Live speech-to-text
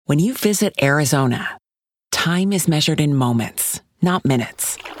When you visit Arizona, time is measured in moments, not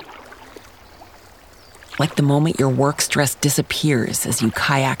minutes. Like the moment your work stress disappears as you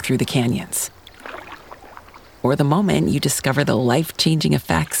kayak through the canyons. Or the moment you discover the life-changing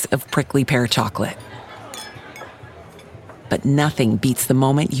effects of prickly pear chocolate. But nothing beats the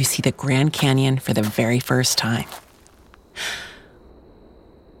moment you see the Grand Canyon for the very first time.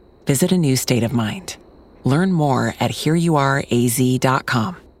 Visit a new state of mind. Learn more at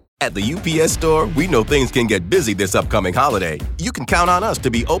hereyouareaz.com. At the UPS Store, we know things can get busy this upcoming holiday. You can count on us to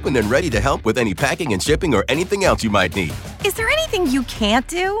be open and ready to help with any packing and shipping or anything else you might need. Is there anything you can't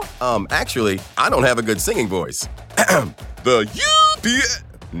do? Actually, I don't have a good singing voice. The UPS...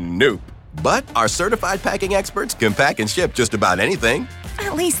 Nope. But our certified packing experts can pack and ship just about anything.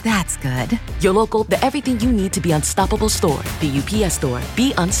 At least that's good. Your local, the everything you need to be unstoppable store. The UPS Store.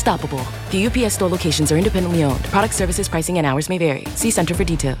 Be unstoppable. The UPS Store locations are independently owned. Product services, pricing, and hours may vary. See Center for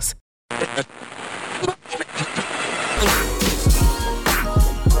details.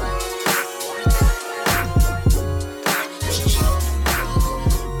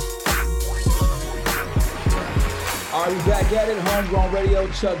 All right, we back at it. Homegrown Radio,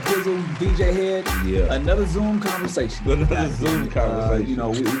 Chuck Dizzle, DJ Head. Yeah. Another Zoom conversation. We definitely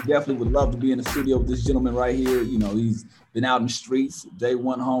would love to be in the studio with this gentleman right here. You know, he's been out in the streets, day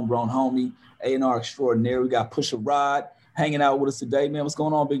one homegrown homie, A&R extraordinary. We got Pusha Rod hanging out with us today, man. What's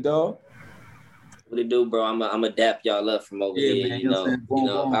going on, big dog? What it do, bro? I'm a dap y'all up from over here. Man, you know, if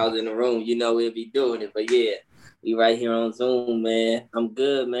I was in the room, we'd be doing it. But yeah, we right here on Zoom, man. I'm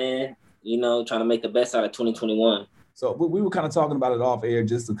good, man. You know, trying to make the best out of 2021. So we were kind of talking about it off air,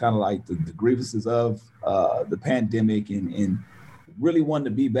 just to kind of like the grievances of the pandemic and really wanting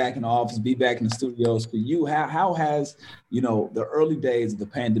to be back in the office, be back in the studios. For you, how has, the early days of the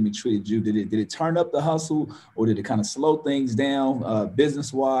pandemic treated you? Did it turn up the hustle, or did it kind of slow things down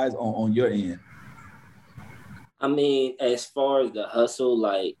business-wise on your end? I mean, as far as the hustle,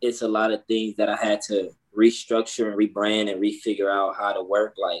 like, it's a lot of things that I had to restructure and rebrand and refigure out how to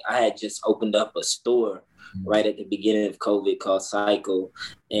work. Like, I had just opened up a store right at the beginning of COVID called Cycle.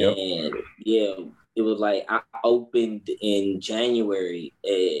 And it was like I opened in January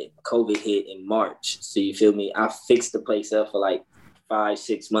and COVID hit in March. So you feel me? I fixed the place up for like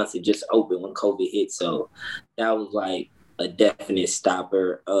 5-6 months. It just opened when COVID hit. So that was like a definite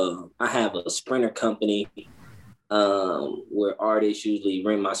stopper. I have a sprinter company where artists usually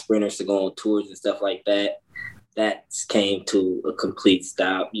rent my sprinters to go on tours and stuff like that. That came to a complete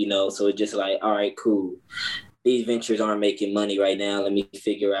stop, so it's just like, all right, cool. These ventures aren't making money right now. Let me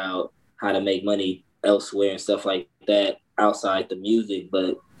figure out how to make money elsewhere and stuff like that outside the music.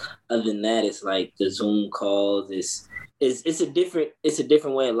 But other than that, it's like the Zoom calls. It's a different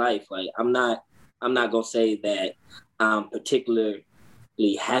way of life. Like, I'm not gonna say that I'm particularly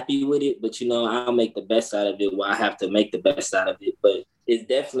happy with it, but I'll make the best out of it while I have to make the best out of it. But it's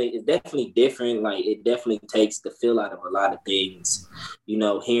definitely different. Like, it definitely takes the feel out of a lot of things.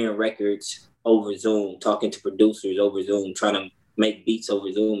 Hearing records over Zoom, talking to producers over Zoom, trying to make beats over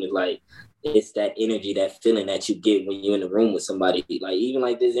Zoom is like, it's that energy, that feeling that you get when you're in the room with somebody. Like, even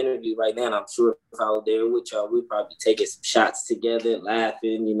like this interview right now, and I'm sure if I was there with y'all, we'd probably taking some shots together,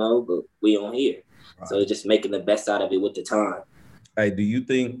 laughing, but we on here. Right. So it's just making the best out of it with the time. Hey, do you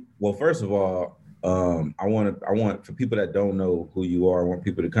think, well, first of all, I want for people that don't know who you are, I want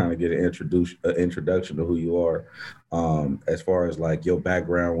people to kind of get an introduction to who you are, as far as like your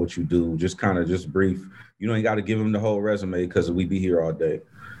background, what you do, just brief. You ain't got to give them the whole resume because we be here all day,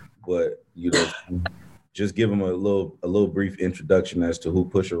 but just give them a little brief introduction as to who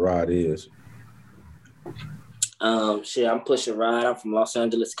Pusha Rod is. I'm Pusha Rod. I'm from Los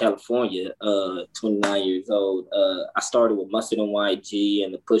Angeles, California, 29 years old. I started with Mustard and YG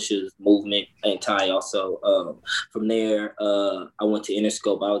and the Pusha's movement and Ty also. From there, I went to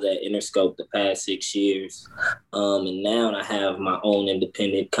Interscope. I was at Interscope the past 6 years. And now I have my own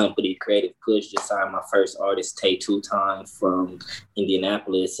independent company, Creative Push. Just signed my first artist, Tay 2 Time, from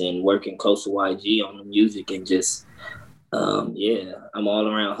Indianapolis, and working close to YG on the music and just... I'm all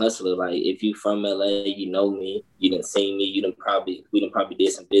around hustler. Like, if you from LA, you know me, you done seen me, we done probably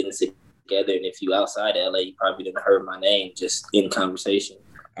did some business together. And if you outside LA, you probably didn't heard my name just in conversation.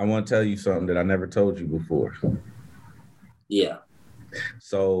 I want to tell you something that I never told you before. Yeah.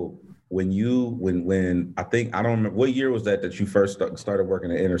 So when I don't remember, what year was that you first started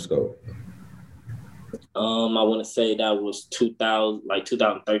working at Interscope? I want to say that was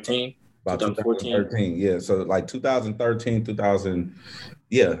 2013. About 2013, yeah. So like 2013,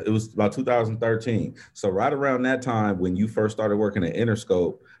 it was about 2013. So right around that time when you first started working at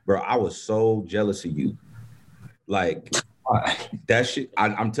Interscope, bro, I was so jealous of you. Like, That shit,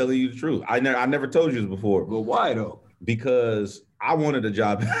 I'm telling you the truth. I never told you this before. But why though? Because I wanted a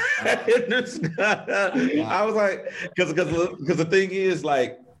job. I was like, because the thing is,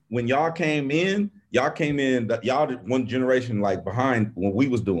 like, when y'all came in, y'all one generation like behind what we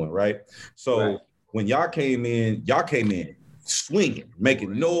was doing, right? So when y'all came in swinging,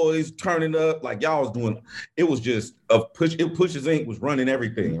 making noise, turning up, like y'all was doing. It was just Pusha's Inc. was running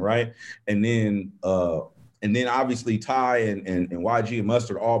everything, right? And then obviously Ty and YG and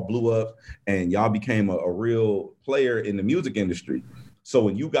Mustard all blew up, and y'all became a real player in the music industry. So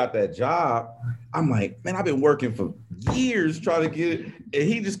when you got that job, I'm like, man, I've been working for years trying to get it, and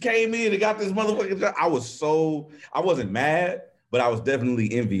he just came in and got this motherfucking job. I wasn't mad, but I was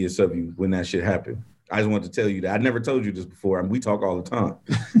definitely envious of you when that shit happened. I just wanted to tell you that. I never told you this before. I mean, we talk all the time.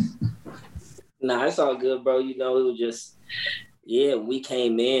 Nah, it's all good, bro. You know, it was just, we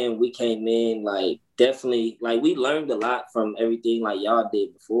came in like definitely, like we learned a lot from everything like y'all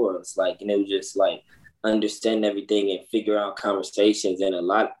did before us. Like, and it was just like understand everything and figure out conversations. And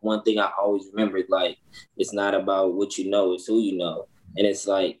one thing I always remembered, like, it's not about what you know, it's who you know. And it's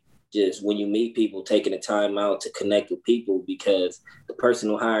like, just when you meet people, taking the time out to connect with people, because the person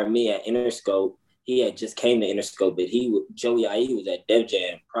who hired me at Interscope, he had just came to Interscope, but Joey IE was at Def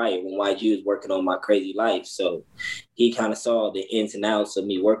Jam prior when YG was working on My Crazy Life. So he kind of saw the ins and outs of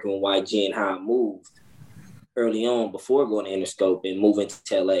me working with YG and how I moved early on before going to Interscope and moving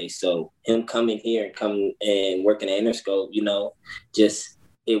to LA. So him coming here and coming and working at Interscope, you know, just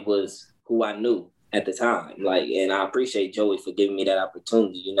it was who I knew at the time. Like, and I appreciate Joey for giving me that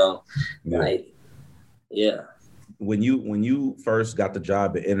opportunity, you know. Like, yeah. When you first got the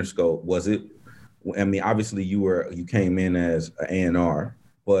job at Interscope, was it, I mean, obviously you came in as an A&R,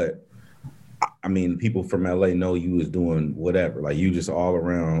 but I mean, people from LA know you was doing whatever, like you just all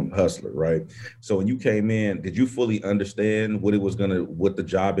around hustler, right? So when you came in, did you fully understand what the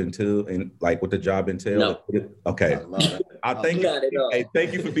job entailed and like what the job entailed? No. Okay. I thank you. Hey,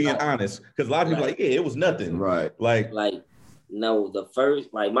 thank you for being honest. Cause a lot of people are like, it was nothing. Right. Like, no,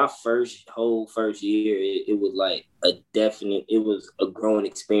 my first year, it was like it was a growing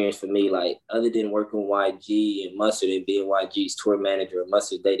experience for me. Like, other than working with YG and Mustard and being YG's tour manager and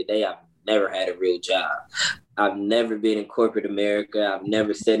Mustard day to day, I've never had a real job. I've never been in corporate America. I've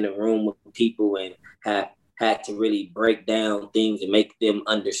never sat in a room with people and had to really break down things and make them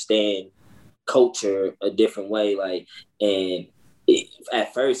understand culture a different way. Like, and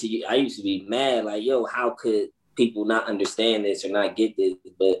at first I used to be mad, like, yo, how could people not understand this or not get this?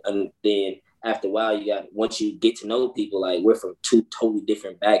 But then after a while, once you get to know people, like, we're from two totally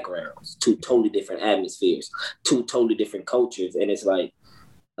different backgrounds, two totally different atmospheres, two totally different cultures. And it's like,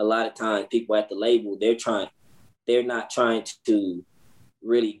 a lot of times people at the label, they're not trying to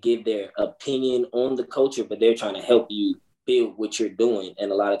really give their opinion on the culture, but they're trying to help you build what you're doing.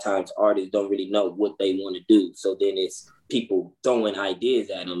 And a lot of times artists don't really know what they want to do. So then it's people throwing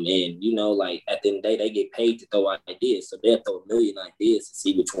ideas at them. And, you know, like, at the end of the day, they get paid to throw ideas. So they'll throw a million ideas to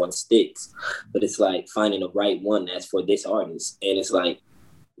see which one sticks. But it's like finding the right one that's for this artist. And it's like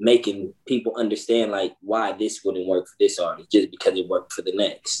making people understand, like, why this wouldn't work for this artist just because it worked for the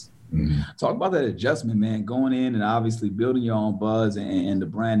next. Talk about that adjustment, man, going in and obviously building your own buzz and the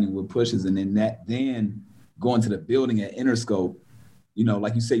branding with Pushes, and then going to the building at Interscope. You know,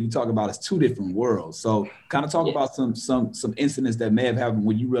 like you said, you talk about it's two different worlds. So kind of talk about some incidents that may have happened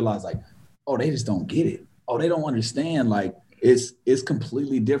when you realize, like, oh, they just don't get it. Oh, they don't understand. Like, it's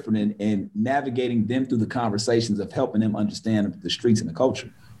completely different, and navigating them through the conversations of helping them understand the streets and the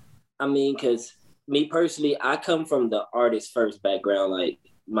culture. I mean, because me personally, I come from the artist first background. Like,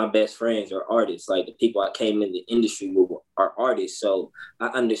 my best friends are artists. Like, the people I came in the industry with are artists. So I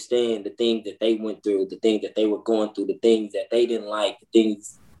understand the things that they went through, the things that they were going through, the things that they didn't like, the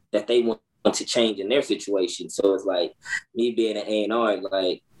things that they want to change in their situation. So it's like, me being an A&R,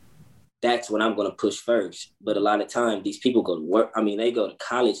 like, that's what I'm going to push first. But a lot of times these people go to work. I mean, they go to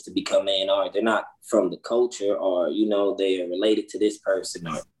college to become A&R. They're not from the culture, or, you know, they are related to this person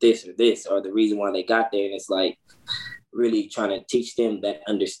or this, or the reason why they got there. And it's like really trying to teach them that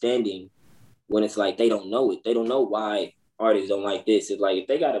understanding when it's like they don't know it. They don't know why artists don't like this. It's like, if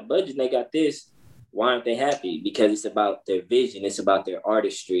they got a budget and they got this, why aren't they happy? Because it's about their vision. It's about their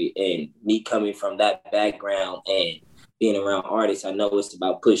artistry. And me coming from that background and being around artists, I know it's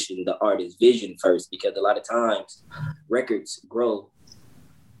about pushing the artist's vision first, because a lot of times records grow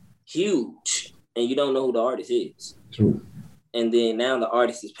huge and you don't know who the artist is. True. And then now the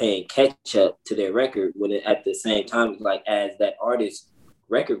artist is paying catch up to their record, when at the same time, like, as that artist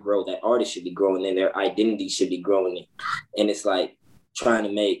record grow, that artist should be growing and their identity should be growing. And it's like trying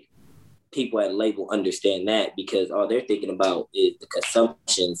to make people at label understand that, because all they're thinking about is the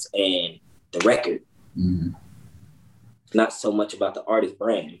consumptions and the record, not so much about the artist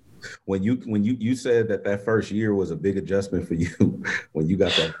brand. When you said that first year was a big adjustment for you when you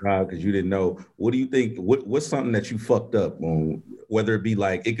got that job because you didn't know, what do you think? What's something that you fucked up on? Whether it be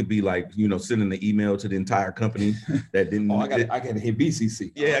like, it could be like, you know, sending the email to the entire company that didn't. I got to hit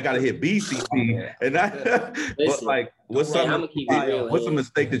BCC. Yeah, I got to hit BCC, and that. But like, what's something? I'm gonna keep it real. What's a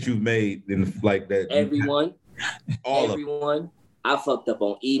mistake that you've made in like that? Everyone. Of I fucked up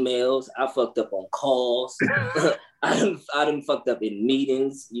on emails. I fucked up on calls. I done fucked up in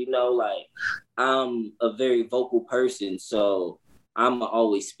meetings. You know, like, I'm a very vocal person, so I'ma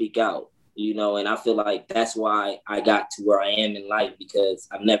always speak out. You know, and I feel like that's why I got to where I am in life, because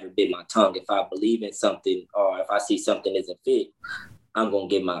I've never bit my tongue. If I believe in something, or if I see something isn't fit, I'm gonna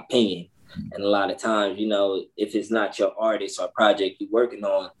give my opinion. And a lot of times, you know, if it's not your artist or project you're working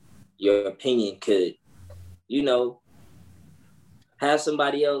on, your opinion could, you know, have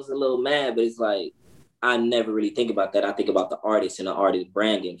somebody else a little mad. But it's like, I never really think about that. I think about the artist and the artist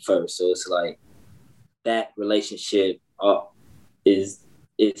branding first. So it's like, that relationship is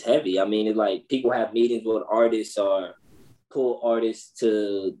heavy. I mean, it's like, people have meetings with artists or pull artists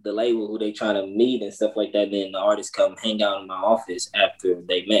to the label who they trying to meet and stuff like that. And then the artists come hang out in my office after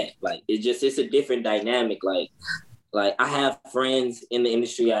they met. Like, it's a different dynamic. Like I have friends in the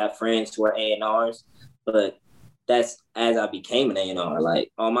industry. I have friends who are A&Rs, but that's as I became an A&R.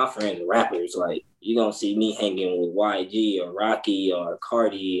 Like, all my friends are rappers. Like, you're going to see me hanging with YG or Rocky or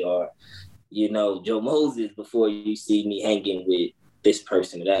Cardi or, you know, Joe Moses before you see me hanging with this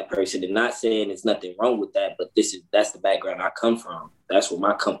person or that person. And not saying there's nothing wrong with that, but that's the background I come from. That's where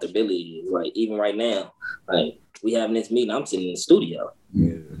my comfortability is. Like, even right now, like, we having this meeting, I'm sitting in the studio.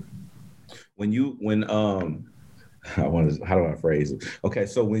 Yeah. How do I phrase it? Okay,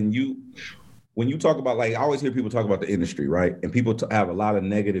 so when you talk about, like, I always hear people talk about the industry, right? And people have a lot of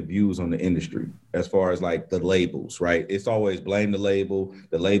negative views on the industry as far as like the labels, right? It's always blame the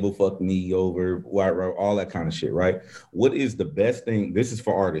label fucked me over, all that kind of shit, right? What is the best thing? This is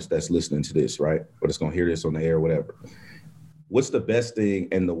for artists that's listening to this, right? But it's gonna hear this on the air, whatever. What's the best thing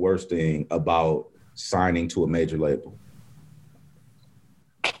and the worst thing about signing to a major label?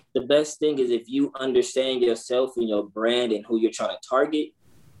 The best thing is if you understand yourself and your brand and who you're trying to target,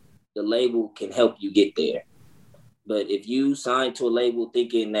 the label can help you get there. But if you sign to a label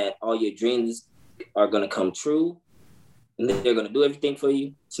thinking that all your dreams are going to come true and they're going to do everything for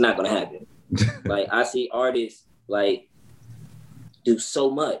you, it's not going to happen. Like, I see artists like do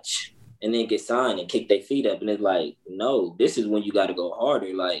so much and then get signed and kick their feet up. And it's like, no, this is when you got to go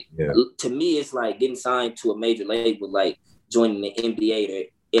harder. Like, To me, it's like getting signed to a major label, like joining the NBA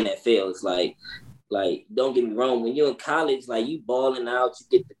or NFL. It's like, don't get me wrong, when you're in college, like, you balling out,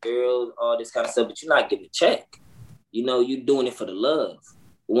 you get the girls, all this kind of stuff, but you're not getting a check. You know, you're doing it for the love.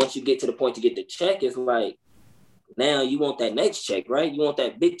 But once you get to the point to get the check, it's like, now you want that next check, right? You want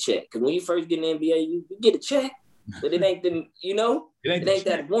that big check. Because when you first get in the NBA, you get a check, but it ain't the, you know, it ain't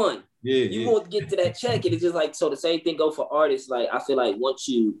that one. Yeah, you want to get to that check. And it's just like, so the same thing go for artists. Like, I feel like once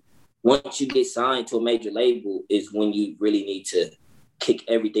you get signed to a major label is when you really need to kick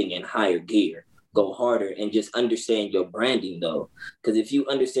everything in higher gear. Go harder and just understand your branding, though. Because if you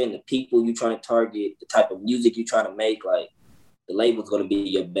understand the people you're trying to target, the type of music you're trying to make, like, the label's going to be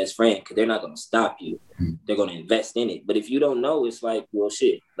your best friend because they're not going to stop you. They're going to invest in it. But if you don't know, it's like, well,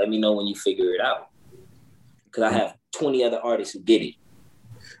 shit, let me know when you figure it out. Because I have 20 other artists who get it.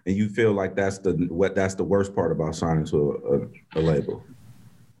 And you feel like that's the worst part about signing to a label?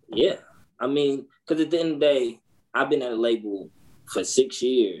 Yeah. I mean, because at the end of the day, I've been at a label for 6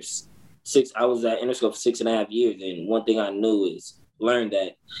 years. I was at Interscope for 6.5 years, and one thing I knew is learn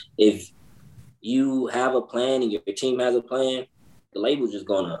that if you have a plan and your team has a plan, the label's just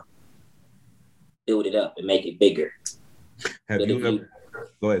gonna build it up and make it bigger.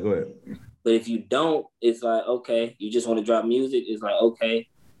 Go ahead. But if you don't, it's like, okay, you just want to drop music. It's like, okay,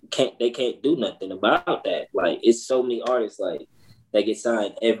 they can't do nothing about that. Like, it's so many artists like that get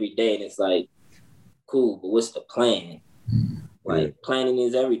signed every day, and it's like, cool, but what's the plan? Like, planning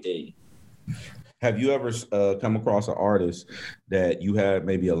is everything. Have you ever come across an artist that you had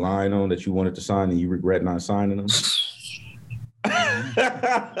maybe a line on that you wanted to sign and you regret not signing them?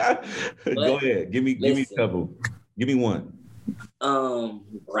 Go ahead. Give me a couple. Give me one.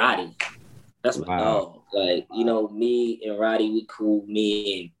 Roddy. That's my dog. Like, you know, me and Roddy, we cool.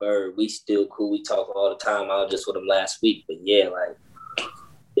 Me and Bird, we still cool. We talk all the time. I was just with him last week. But yeah, like,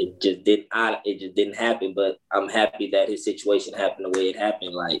 it just didn't happen, but I'm happy that his situation happened the way it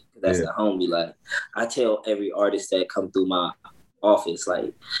happened. Like, that's the homie. Like, I tell every artist that come through my office. Like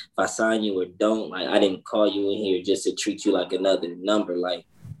if I sign you or don't, like I didn't call you in here just to treat you like another number. Like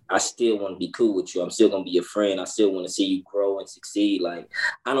I still want to be cool with you. I'm still gonna be your friend. I still want to see you grow and succeed. Like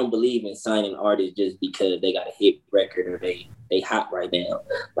I don't believe in signing artists just because they got a hit record or they hot right now.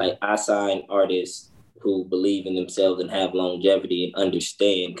 Like I sign artists who believe in themselves and have longevity and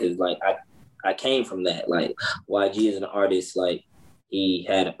understand. Cause like I came from that. Like YG is an artist, like he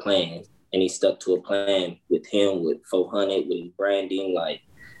had a plan and he stuck to a plan with him, with 400, with his branding. Like,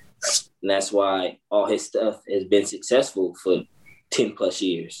 and that's why all his stuff has been successful for 10 plus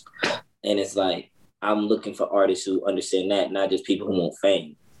years. And it's like, I'm looking for artists who understand that, not just people who want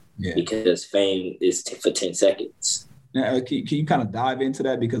fame. Yeah. Because fame is for 10 seconds. Now, can you kind of dive into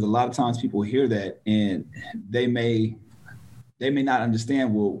that? Because a lot of times people hear that and they may not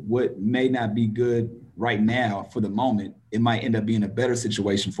understand, well, what may not be good right now for the moment, it might end up being a better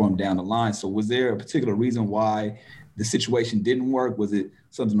situation for them down the line. So was there a particular reason why the situation didn't work? Was it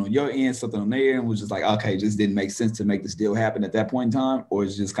something on your end, something on their end? Was just like, okay, just didn't make sense to make this deal happen at that point in time? Or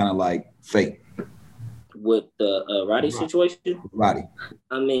is it just kind of like fate? With the Roddy situation? Roddy.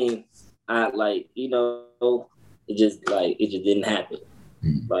 I mean, it just didn't happen.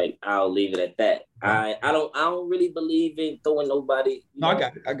 Like I'll leave it at that. I don't really believe in throwing nobody. No, I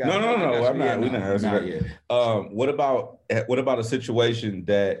got it. No. I'm not. We're not yet. What about a situation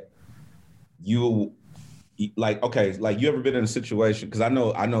that you like? Okay, like you ever been in a situation? Because I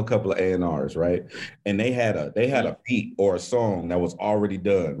know a couple of A&Rs, right? And they had a beat or a song that was already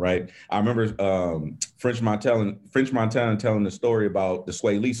done, right? I remember French Montana telling the story about the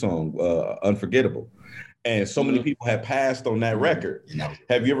Sway Lee song, Unforgettable. And so many people have passed on that record.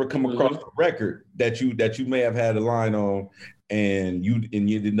 Have you ever come across a record that you may have had a line on and you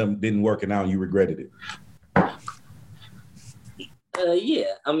didn't work it out and you regretted it?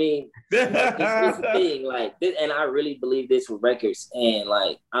 Yeah, I mean, it's the thing, like, and I really believe this with records. And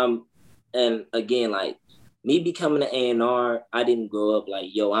like, and again, like me becoming an A&R, I didn't grow up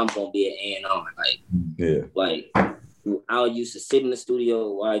like, yo, I'm gonna be an A&R. Like, yeah, like. I used to sit in the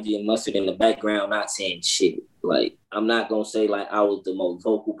studio with YG and Mustard in the background, not saying shit. Like, I'm not going to say, like, I was the most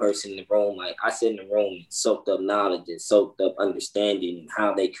vocal person in the room. Like, I sat in the room and soaked up knowledge and soaked up understanding and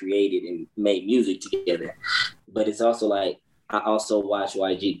how they created and made music together. But it's also, like, I also watch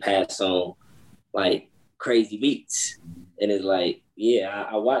YG pass on, like, crazy beats. And it's like, yeah,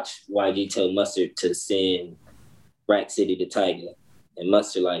 I watch YG tell Mustard to send Rack City to Tiger. And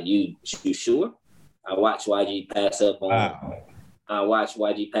Mustard like, you sure? I watch YG pass up on. Wow. I watch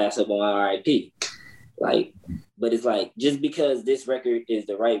YG pass up on RIP. Like, but it's like just because this record is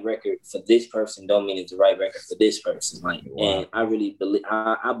the right record for this person, don't mean it's the right record for this person. Like, wow. And I really believe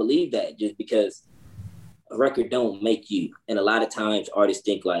I believe that just because a record don't make you, and a lot of times artists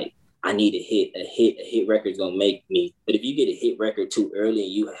think like I need a hit record's gonna make me. But if you get a hit record too early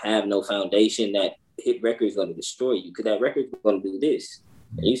and you have no foundation, that hit record is gonna destroy you because that record's gonna do this,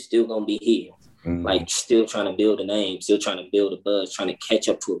 and you still gonna be here. Like still trying to build a name, still trying to build a buzz, trying to catch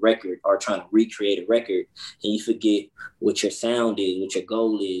up to a record or trying to recreate a record. And you forget what your sound is, what your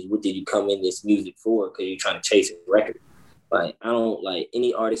goal is, what did you come in this music for? Because you're trying to chase a record. Like, I don't like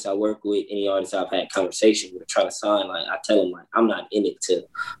any artist I work with, any artist I've had conversation with, try to sign, like I tell them like, I'm not in it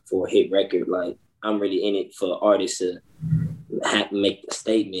for a hit record. Like I'm really in it for artists to have to make a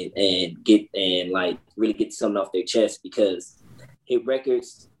statement and like really get something off their chest because hit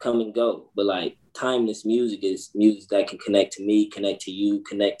records come and go, but like timeless music is music that can connect to me, connect to you,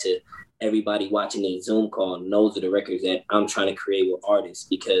 connect to everybody watching the Zoom call. And those are the records that I'm trying to create with artists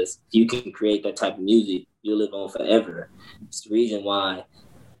because if you can create that type of music, you'll live on forever. It's the reason why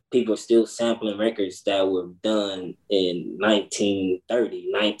people are still sampling records that were done in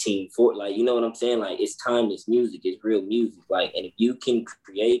 1930, 1940. Like, you know what I'm saying? Like, it's timeless music. It's real music. Like, and if you can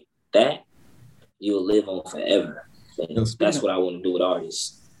create that, you'll live on forever. That's what I want to do with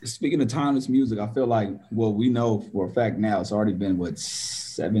artists. Speaking of timeless music, I feel like, well, we know for a fact now it's already been,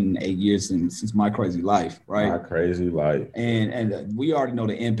 7-8 years since My Crazy Life, right? My Crazy Life. And we already know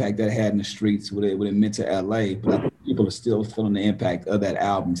the impact that had in the streets, what it meant to LA, but people are still feeling the impact of that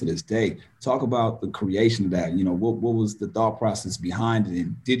album to this day. Talk about the creation of that. You know, what was the thought process behind it?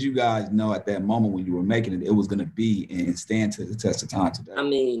 And did you guys know at that moment when you were making it, it was going to be and stand to the test of time today? I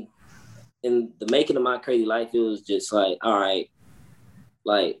mean, in the making of My Crazy Life, it was just like, all right,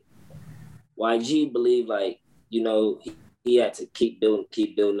 like YG believed like, you know, he had to keep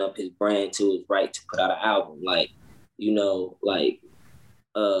building up his brand to his right to put out an album. Like, you know, like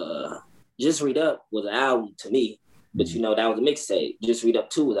Just Read Up was an album to me, but you know, that was a mixtape. Just Read Up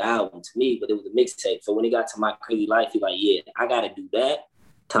 2 was an album to me, but it was a mixtape. So when he got to My Crazy Life, he's like, yeah, I gotta do that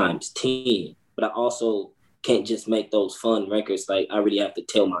times 10. But I also can't just make those fun records. Like, I really have to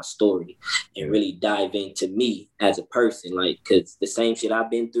tell my story and really dive into me as a person. Like, because the same shit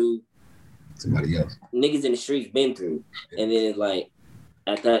I've been through, somebody else, niggas in the streets been through. And then it's like,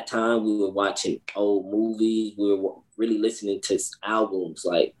 at that time, we were watching old movies. We were really listening to albums,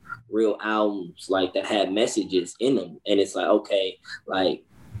 like real albums, like that had messages in them. And it's like, okay, like,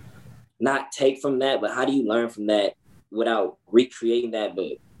 not take from that, but how do you learn from that without recreating that,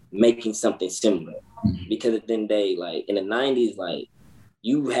 but making something similar? Because at the end of the day, like in the 90s, like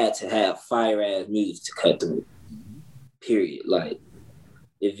you had to have fire ass music to cut through. Period. Like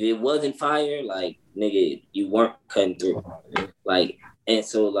if it wasn't fire, like nigga, you weren't cutting through. Like, and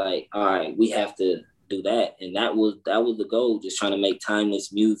so like, all right, we have to do that. And that was the goal, just trying to make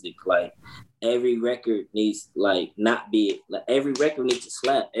timeless music. Like every record needs like not be like every record needs to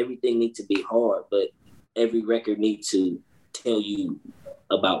slap. Everything needs to be hard, but every record needs to tell you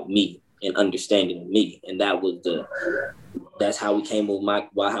about me and understanding of me. And that's how we came with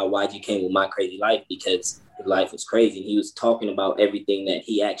how YG came with My Crazy Life, because his life was crazy. And he was talking about everything that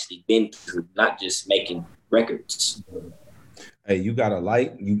he actually been through, not just making records. Hey, you got a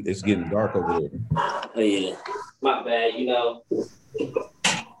light? It's getting dark over there. Oh yeah, my bad. You know,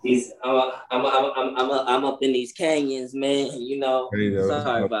 I'm up in these canyons, man. You know,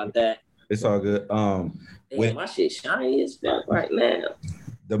 sorry about that. It's all good. Damn, my shit shiny as fuck right now.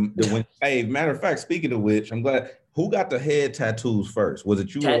 Hey, matter of fact, speaking of which, I'm glad. Who got the head tattoos first? Was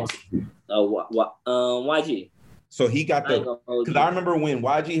it you? YG. So he got because I remember when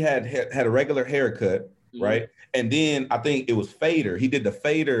YG had a regular haircut, right? And then I think it was Fader. He did the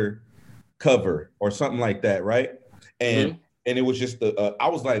Fader cover or something like that, right? And it was just I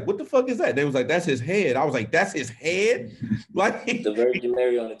was like, what the fuck is that? They was like, that's his head. I was like, that's his head? Like the Virgin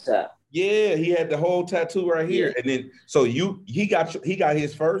Mary on the top. Yeah, he had the whole tattoo right here. Yeah. And then so he got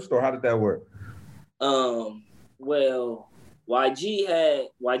his first, or how did that work? Well, YG had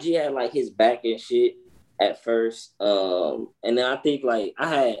like his back and shit at first. And then I think like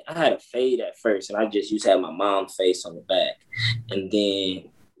I had a fade at first, and I just used to have my mom's face on the back. And then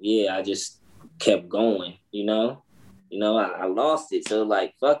I just kept going, you know. I lost it, so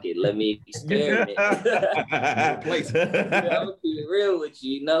like fuck it, let me experiment. Be real with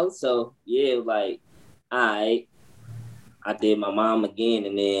you, So like I did my mom again,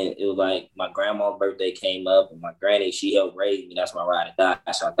 and then it was like my grandma's birthday came up, and my granny, she helped raise me. That's my ride or die,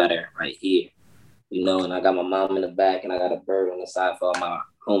 so I got her right here, And I got my mom in the back, and I got a bird on the side for all my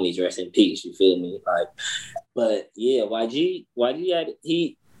homies. Rest in peace, you feel me? Like, but YG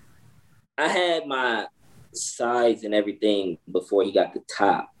I had my sides and everything before he got the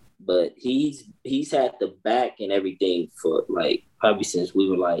top, but he's had the back and everything for like probably since we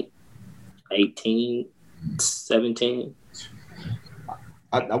were like 18, 17.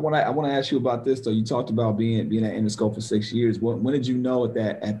 I want to ask you about this though. You talked about being at Interscope for 6 years. When did you know at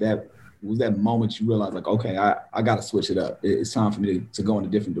that was that moment you realized like, okay, I got to switch it up. It's time for me to go in a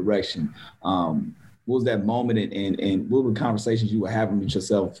different direction. What was that moment and what were the conversations you were having with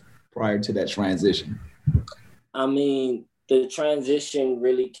yourself prior to that transition? I mean, the transition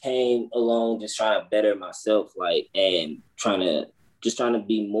really came along just trying to better myself, like, and trying to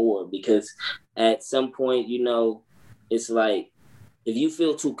be more, because at some point, it's like, if you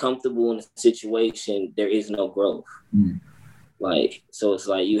feel too comfortable in a situation, there is no growth. Like, so it's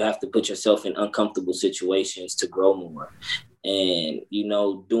like, you have to put yourself in uncomfortable situations to grow more. And,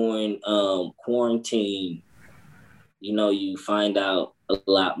 during quarantine, you find out a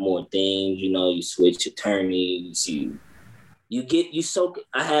lot more things, you switch attorneys,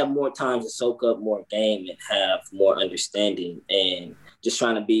 I have more time to soak up more game and have more understanding, and just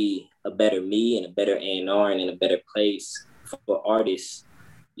trying to be a better me and a better A&R and in a better place for artists.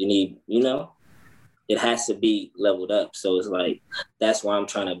 You need, it has to be leveled up. So it's like, that's why I'm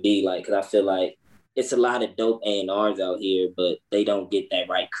trying to be like, because I feel like it's a lot of dope A&Rs out here, but they don't get that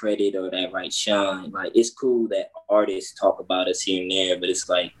right credit or that right shine. Like, it's cool that artists talk about us here and there, but it's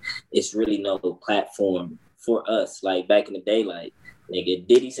like, it's really no platform for us. Like, back in the day, like, nigga,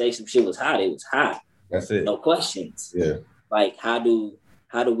 Diddy say some shit was hot, it was hot. That's it. No questions. Yeah. Like, how do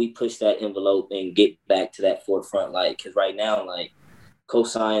we push that envelope and get back to that forefront? Like, because right now, like,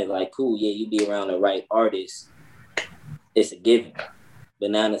 cosign, like, cool, yeah, you be around the right artist, it's a given. But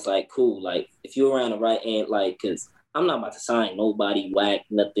now it's like, cool, like, if you're around the right end, like, because I'm not about to sign nobody, whack,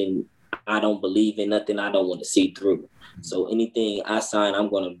 nothing I don't believe in, nothing I don't want to see through. So anything I sign, I'm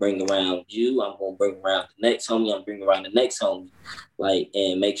going to bring around you, I'm going to bring around the next homie, I'm bringing around the next homie, like,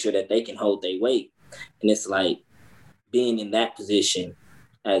 and make sure that they can hold their weight. And it's like, being in that position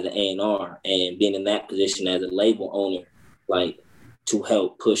as an A&R and being in that position as a label owner, like, to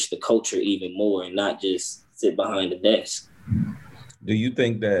help push the culture even more and not just sit behind the desk. Do you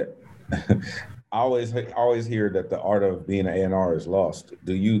think that I always hear that the art of being an A&R is lost?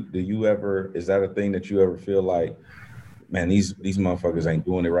 Do you ever, is that a thing that you ever feel like, man, these motherfuckers ain't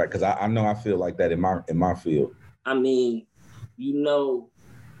doing it right? Because I know I feel like that in my field. I mean,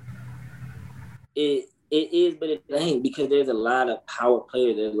 it is, but it ain't, because there's a lot of power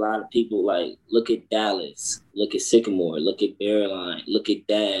players. There's a lot of people, like, look at Dallas, look at Sycamore, look at Bearline, look at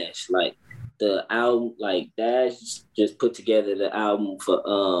Dash. Like, the album, like, Dash just put together the album for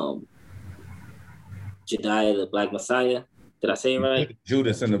Jediah the Black Messiah. Did I say it right?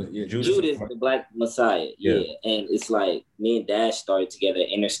 Judas the Black Messiah. Yeah. And it's like, me and Dash started together at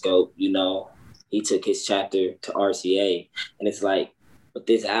Interscope, you know. He took his chapter to RCA. And it's like, but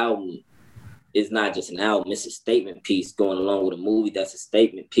this album is not just an album, it's a statement piece going along with a movie that's a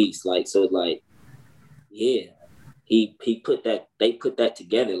statement piece. Like, so it's like, yeah, they put that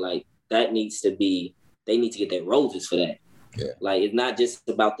together. Like, they need to get their roses for that. Yeah. Like, it's not just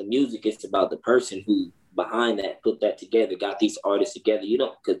about the music, it's about the person who behind that put that together, got these artists together.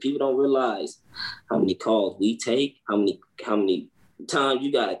 Because people don't realize how many calls we take, how many times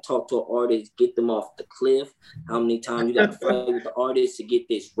you gotta talk to an artist, get them off the cliff, how many times you gotta fight with the artist to get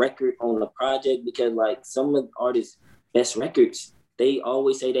this record on the project, because like some of the artists' best records, they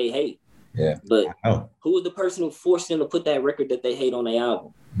always say they hate. Yeah. But who is the person who forced them to put that record that they hate on their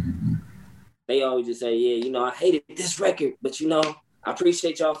album? Mm-hmm. They always just say, yeah, you know, I hated this record, but you know, I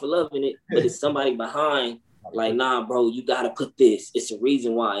appreciate y'all for loving it. But it's somebody behind, like, nah, bro, you gotta put this. It's a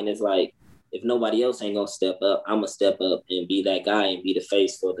reason why. And it's like, if nobody else ain't gonna step up, I'm gonna step up and be that guy and be the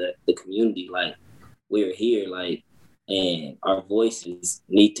face for the community. Like, we're here, like, and our voices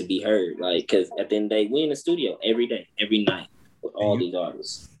need to be heard. Like, because at the end of the day, we in the studio every day, every night with all these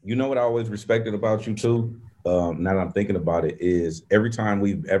artists. You know what I always respected about you too? Now that I'm thinking about it, is every time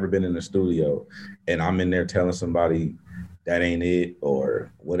we've ever been in the studio and I'm in there telling somebody that ain't it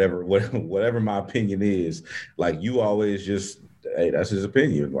or whatever my opinion is, like, you always just, hey, that's his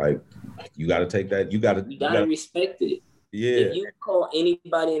opinion. Like, you got to take that. You got to respect it. Yeah. If you call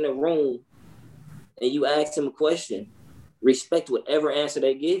anybody in the room and you ask them a question, respect whatever answer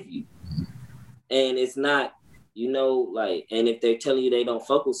they give you. And it's not, you know, like, and if they're telling you they don't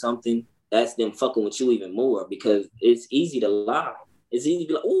fuck with something, that's them fucking with you even more, because it's easy to lie. It's easy to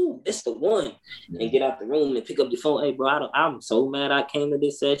be like, ooh, it's the one, and get out the room and pick up your phone. Hey, bro, I'm so mad I came to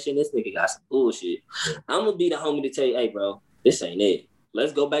this session. This nigga got some bullshit. Yeah. I'm going to be the homie to tell you, hey, bro, this ain't it.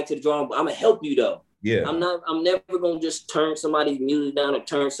 Let's go back to the drawing board. I'm going to help you, though. Yeah. I'm never going to just turn somebody's music down or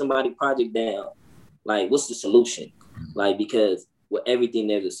turn somebody's project down. Like, what's the solution? Like, because with everything,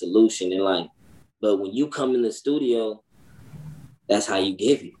 there's a solution. And like, but when you come in the studio, that's how you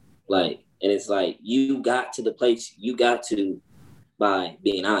give it. Like, and it's like, you got to the place you got to by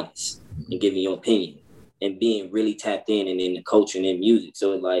being honest and giving your opinion and being really tapped in and in the culture and in music.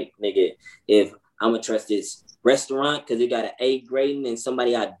 So it's like, nigga, if I'm gonna trust this restaurant because it got an A grading and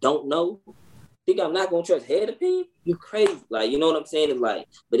somebody I don't know, think I'm not gonna trust head opinion? You crazy. Like, you know what I'm saying? It's like,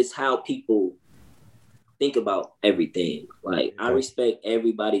 but it's how people think about everything. Like, I respect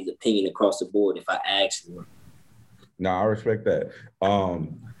everybody's opinion across the board if I ask for it. No, I respect that.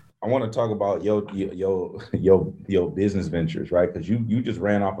 I want to talk about your business ventures, right? Because you just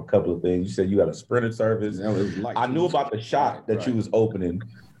ran off a couple of things. You said you got a Sprinter service. I knew about the shop that you was opening.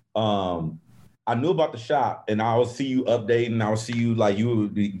 I knew about the shop, and I will see you updating. I will see you, like, you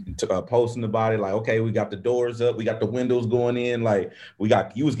would be posting about it. Like, okay, we got the doors up, we got the windows going in. Like,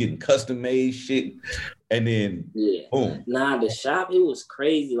 you was getting custom made shit, and then boom. Nah, the shop, it was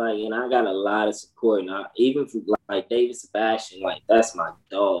crazy. Like, and I got a lot of support. And even from like David Sebastian, like, that's my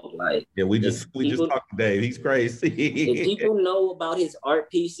dog. Like, yeah, we just talked to Dave. He's crazy. If people know about his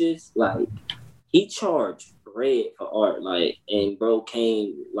art pieces, like, he charged bread for art. Like, and bro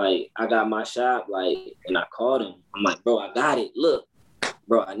came, like, I got my shop, like, and I called him. I'm like, bro, I got it. Look,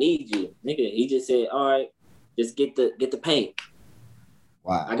 bro, I need you. Nigga, he just said, all right, just get the paint.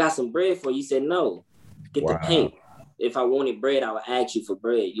 Wow. I got some bread for you. He said, no, get the paint. If I wanted bread, I would ask you for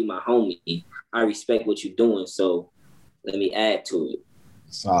bread. You my homie. I respect what you're doing, so let me add to it.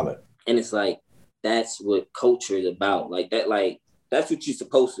 Solid. And it's like, that's what culture is about. Like, that's what you're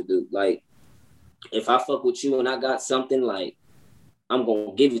supposed to do. Like, if I fuck with you and I got something, like, I'm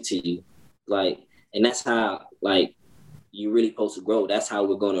gonna give it to you. Like, and that's how, like, you really supposed to grow. That's how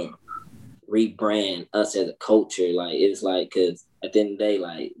we're gonna rebrand us as a culture. Like, it's like, because at the end of the day,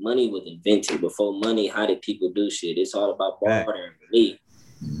 like, money was invented. Before money, how did people do shit? It's all about bartering. Me,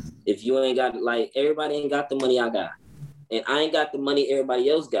 if you ain't got, like, everybody ain't got the money I got, and I ain't got the money everybody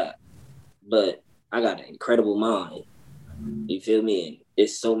else got, but I got an incredible mind. You feel me? And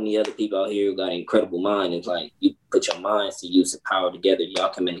it's so many other people out here who got an incredible mind. It's like you put your minds to use the power together. Y'all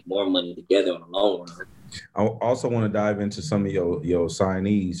can make more money together on the long run. I also want to dive into some of your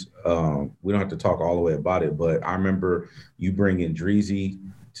signees. We don't have to talk all the way about it, but I remember you bringing Dreezy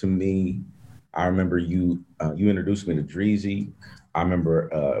to me. I remember you introduced me to Dreezy. I remember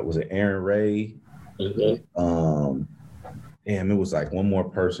was it Aaron Ray? Mm-hmm. Damn, it was like one more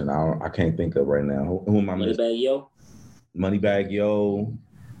person I can't think of right now. Who am I missing? Moneybag Yo. Moneybag Yo,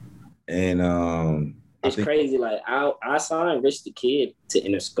 and it's crazy. Like I signed Rich the Kid to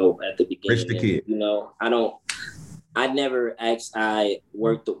Interscope at the beginning. Rich the Kid. You know, I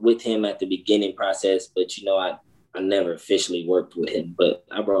worked with him at the beginning process, but you know, I never officially worked with him. But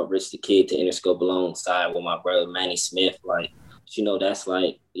I brought Rich the Kid to Interscope alongside with my brother Manny Smith. Like, you know, that's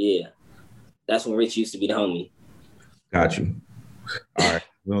like, yeah, that's when Rich used to be the homie. Got you. All right.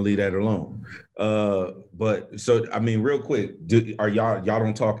 We're gonna leave that alone. But so I mean, real quick, are y'all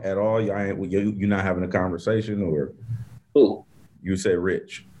don't talk at all? You're not having a conversation, or who? You say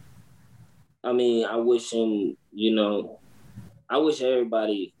Rich. I mean, I wish him, you know, I wish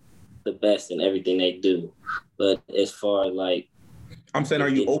everybody the best in everything they do. But as far as like, I'm saying, are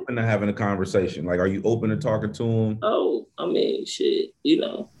you open to having a conversation? Like, are you open to talking to him? Oh, I mean, shit, you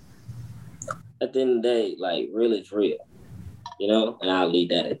know, at the end of the day, like, real is real. You know, and I'll leave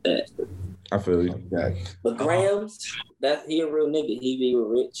that at that. I feel you. Okay. But Grams, he a real nigga. He be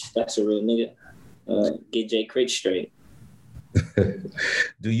Rich. That's a real nigga. Get Jay Critch straight.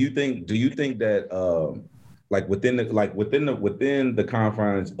 Do you think that like within the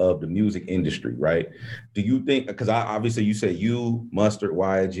confines of the music industry, right? Do you think, because obviously you say you, Mustard,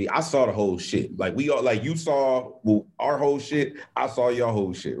 YG, I saw the whole shit. Like we all, like you saw our whole shit, I saw your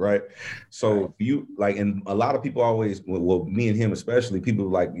whole shit, right? So you like, and a lot of people always, well, me and him especially, people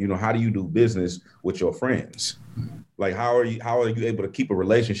like, you know, how do you do business with your friends? Like, how are you able to keep a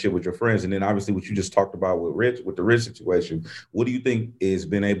relationship with your friends? And then obviously what you just talked about with the Rich situation, what do you think is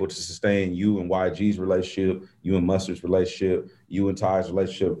been able to sustain you and YG's relationship, you and Mustard's relationship, you and Ty's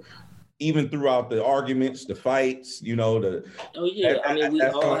relationship, even throughout the arguments, the fights, you know, I mean,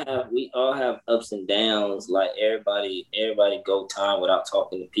 we all have ups and downs. Like everybody go time without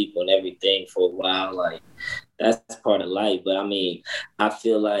talking to people and everything for a while. Like that's part of life. But I mean, I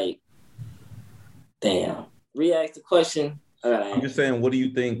feel like, damn. Re-ask the question. I'm just saying, what do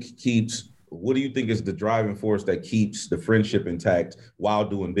you think is the driving force that keeps the friendship intact while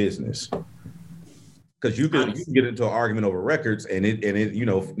doing business? Because you can get into an argument over records, and it you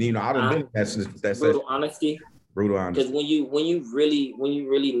know I don't think that's brutal honesty. Brutal honesty. Because when you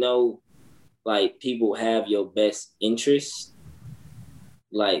really know, like, people have your best interests,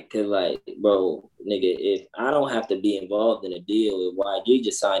 like, cause like, bro, nigga, if I don't have to be involved in a deal, if YG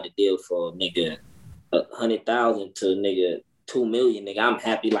just signed a deal for nigga 100,000 to nigga 2 million, nigga, I'm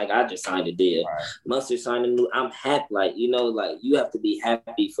happy. Like I just signed a deal. Right. Mustard signed a new. I'm happy. Like, you know, like you have to be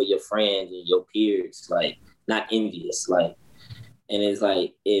happy for your friends and your peers. Like not envious. Like, and it's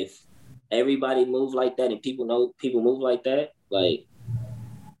like if everybody move like that and people know people move like that, like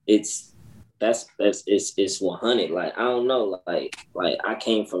it's 100. Like I don't know. Like I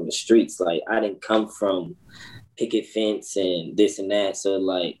came from the streets. Like I didn't come from picket fence and this and that. So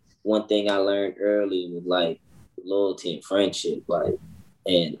like. One thing I learned early was like loyalty and friendship, like,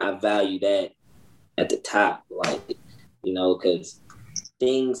 and I value that at the top, like, you know, because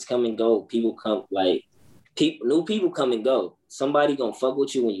things come and go. People come, like, new people come and go. Somebody gonna fuck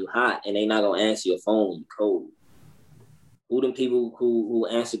with you when you hot, and they not gonna answer your phone when you cold. Who the people who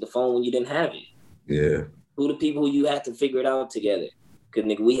answered the phone when you didn't have it? Yeah. Who the people who you had to figure it out together? Because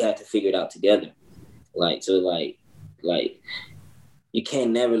nigga, we had to figure it out together. Like so, like. You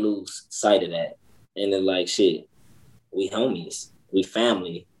can't never lose sight of that. And then like, shit, we homies. We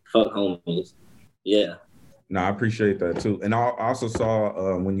family. Fuck homies. Yeah. No, I appreciate that too. And I also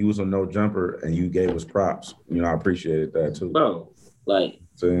saw when you was on No Jumper and you gave us props. You know, I appreciated that too. Bro, like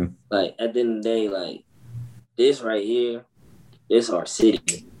at the end of the day, like this right here, this our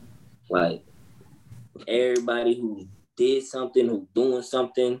city. Like everybody who did something, who doing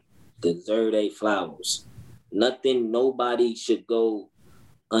something, deserve their flowers. Nobody should go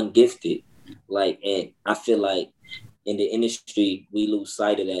ungifted. Like, and I feel like in the industry, we lose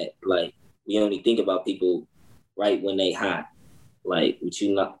sight of that. Like, we only think about people right when they hot. Like, but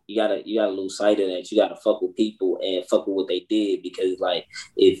you gotta lose sight of that. You gotta fuck with people and fuck with what they did, because like,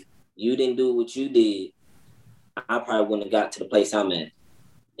 if you didn't do what you did, I probably wouldn't have got to the place I'm at.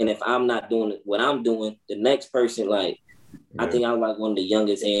 And if I'm not doing what I'm doing, the next person, like, yeah. I think I'm like one of the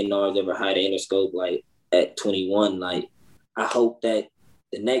youngest A&Rs ever hired at Interscope, like, at 21, like, I hope that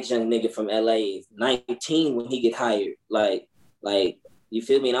the next young nigga from LA is 19 when he get hired. Like You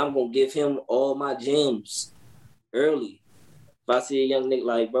feel me? And I'm gonna give him all my gems early. If I see a young nigga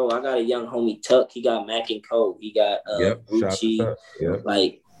like, bro, I got a young homie Tuck. He got Mac and Cole. He got Ruchi.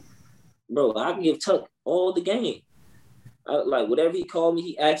 Like, bro, I can give Tuck all the game. Like whatever he called me,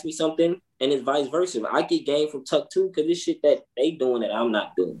 he asked me something, and it's vice versa. I get game from Tuck too, because it's shit that they doing that I'm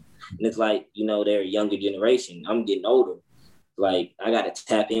not doing. And it's like, you know, they're a younger generation. I'm getting older. Like I gotta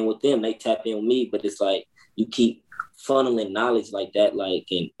tap in with them. They tap in with me, but it's like you keep funneling knowledge like that, like,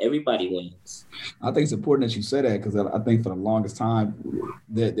 and everybody wins. I think it's important that you say that, because I think for the longest time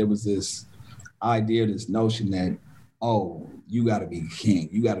that there was this idea, this notion that, oh, you got to be king,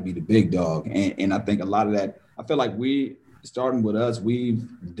 you got to be the big dog, and I think a lot of that, I feel like starting with us, we've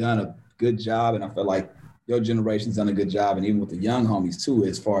done a good job, and I feel like your generation's done a good job, and even with the young homies too,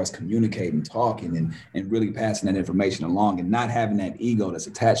 as far as communicating, talking, and really passing that information along, and not having that ego that's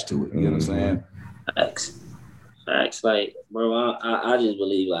attached to it. You know what I'm saying? Facts. Like, bro, I just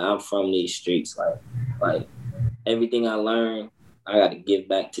believe like I'm from these streets. Like everything I learn, I got to give it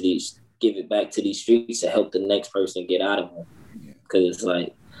back to these streets to help the next person get out of them. Because it's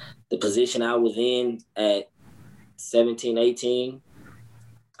like the position I was in at 17, 18,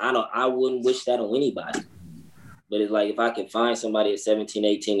 I wouldn't wish that on anybody. But it's like if I can find somebody at 17,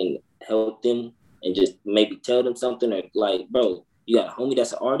 18 and help them and just maybe tell them something, or like, bro, you got a homie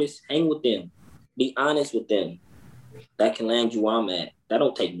that's an artist, hang with them. Be honest with them. That can land you where I'm at. That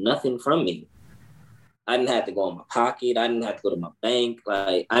don't take nothing from me. I didn't have to go in my pocket. I didn't have to go to my bank.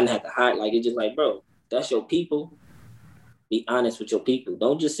 Like, I didn't have to hide. Like, it's just like, bro, that's your people. Be honest with your people.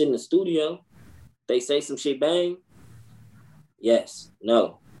 Don't just sit in the studio. They say some shit, bang. Yes,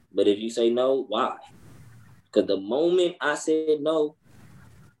 no. But if you say no, why? Because the moment I said no,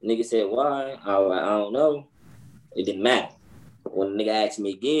 nigga said why, I was like, I don't know. It didn't matter. When the nigga asked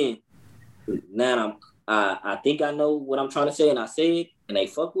me again, now I think I know what I'm trying to say, and I say it, and they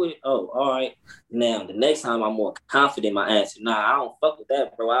fuck with it. Oh, all right. Now the next time I'm more confident in my answer. Nah, I don't fuck with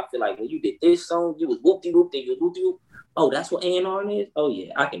that, bro. I feel like when you did this song, you was whoop-de-whoop, you was whoop-de-whoop. Oh, that's what A&R is? Oh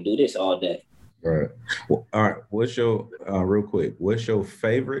yeah, I can do this all day. Right. Well, all right. What's your real quick? What's your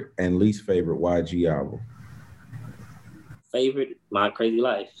favorite and least favorite YG album? Favorite, My Crazy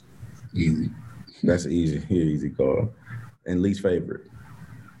Life. Easy. That's easy. Yeah, easy call. And least favorite?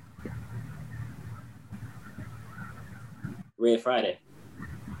 Red Friday.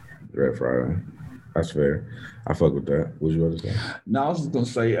 Red Friday. That's fair. I fuck with that. What you want to say? No, I was just gonna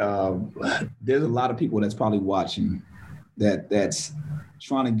say there's a lot of people that's probably watching that's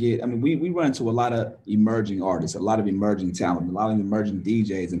trying to get. I mean, we run into a lot of emerging artists, a lot of emerging talent, a lot of emerging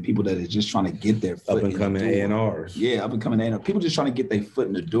DJs, and people that are just trying to get their foot up and coming A&Rs. Yeah, up and coming A&R. People just trying to get their foot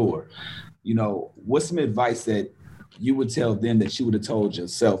in the door. You know, what's some advice that you would tell them that you would have told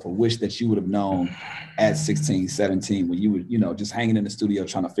yourself, or wish that you would have known at 16, 17, when you were, just hanging in the studio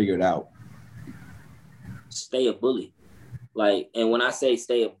trying to figure it out? Stay a bully. Like, and when I say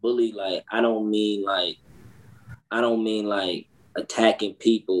stay a bully, like, I don't mean like attacking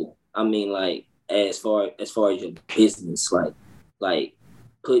people. I mean like as far as your business, like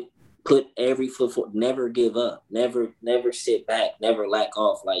put every foot forward. Never give up. Never sit back. Never lack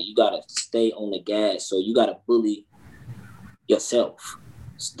off. Like, you gotta stay on the gas. So you gotta bully yourself.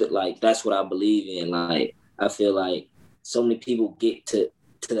 Like, that's what I believe in. Like, I feel like so many people get to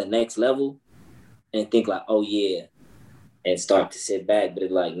the next level and think like, oh yeah, and start to sit back. But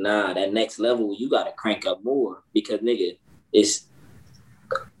it's like, nah, that next level, you gotta crank up more, because nigga, it's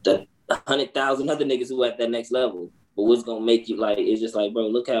the 100,000 other niggas who at that next level. But what's gonna make you, like, it's just like, bro,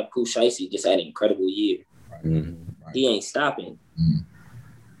 look how Pusha just had an incredible year. Mm-hmm. He ain't stopping.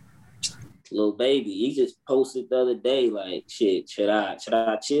 Lil Baby, he just posted the other day, like, shit, should I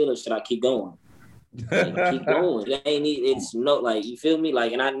chill or should I keep going? Like, keep going. It's no, like, you feel me?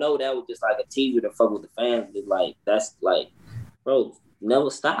 Like, and I know that was just like a teaser to fuck with the fans. But like, that's like, bro, never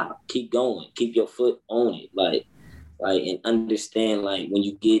stop. Keep going. Keep your foot on it. Like, and understand, like, when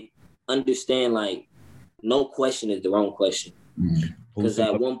you understand, like, no question is the wrong question. Because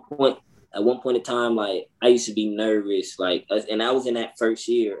at one point in time, like, I used to be nervous, like, and I was in that first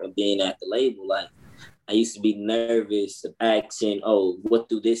year of being at the label, like, I used to be nervous of asking, oh, what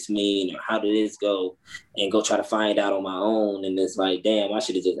do this mean? Or how did this go? And go try to find out on my own. And it's like, damn, I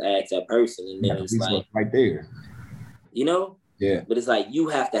should have just asked that person. And then it's like, right there. You know? Yeah. But it's like, you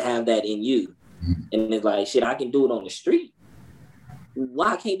have to have that in you. And it's like, shit, I can do it on the street.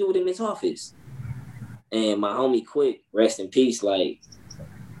 Why I can't do it in this office? And my homie Quick, rest in peace, like,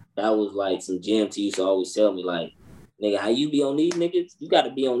 that was like some gems he used to always tell me, like, nigga, how you be on these niggas, you got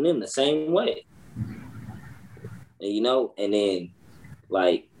to be on them the same way. And, and then,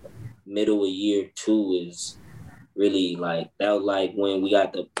 like, middle of year 2 is really like that was like when we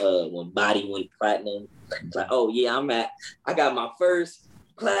got the when Body went platinum. It's like, oh yeah, I got my first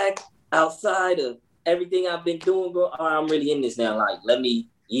plaque outside of everything I've been doing, bro. Oh, I'm really in this now. Like,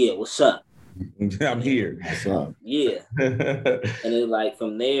 what's up? I'm here. What's up? Yeah. And it's like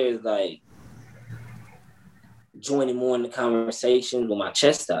from there, it's like joining more in the conversation with my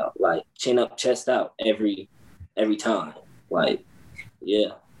chest out, like chin up, chest out every time. Like,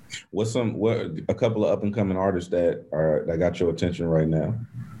 yeah. What a couple of up and coming artists that got your attention right now?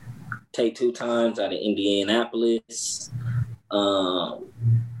 Take Two Times out of Indianapolis.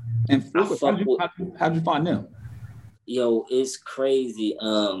 And how'd you find them? Yo, it's crazy.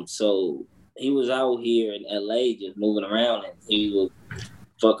 So he was out here in LA just moving around, and he was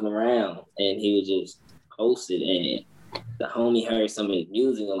fucking around, and he was just posted, and the homie heard some of his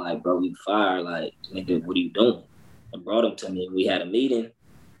music and like, bro, we fire, like, nigga, what are you doing? And brought him to me. We had a meeting.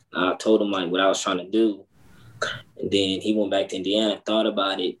 I told him like what I was trying to do, and then he went back to Indiana, thought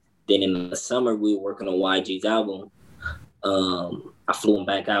about it. Then in the summer we were working on YG's album. I flew him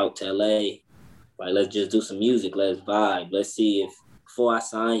back out to LA. Like, let's just do some music. Let's vibe. Let's see if before I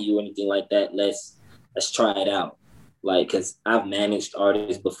sign you or anything like that, let's try it out. Like, cause I've managed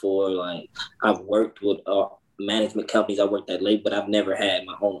artists before. Like, I've worked with management companies. I worked at label, but I've never had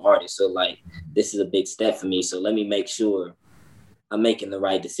my own artist. So like, this is a big step for me. So let me make sure I'm making the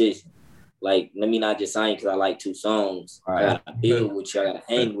right decision. Like, let me not just sign because I like 2 songs. Right. I gotta build with you. I gotta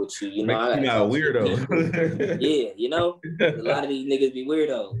hang with you. You know, I gotta not a weirdo. Yeah, you know, a lot of these niggas be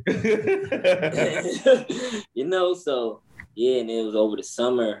weirdos. You know, so yeah, and it was over the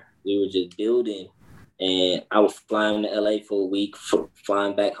summer. We were just building, and I was flying to LA for a week,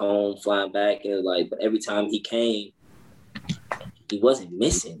 flying back home, flying back, and it was like, but every time he came, he wasn't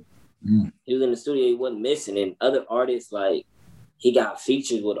missing. He was in the studio, he wasn't missing, and other artists like. He got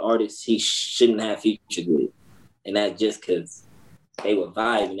featured with artists he shouldn't have featured with. And that's just because they were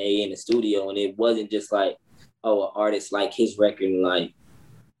vibing, they in the studio, and it wasn't just like, oh, an artist like his record, and like,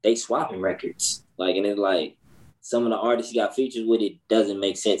 they swapping records. Like, and it's like, some of the artists he got featured with, it doesn't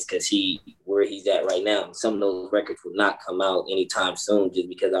make sense because where he's at right now. And some of those records will not come out anytime soon just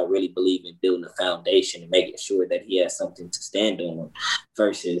because I really believe in building a foundation and making sure that he has something to stand on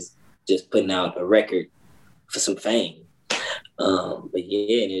versus just putting out a record for some fame. But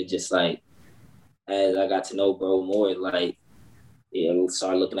yeah, and it's just like, as I got to know bro more, like, yeah, we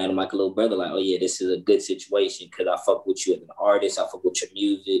started looking at him like a little brother, like, oh yeah, this is a good situation because I fuck with you as an artist, I fuck with your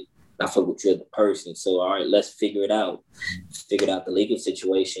music, I fuck with you as a person. So all right, let's figure it out. Figured out the legal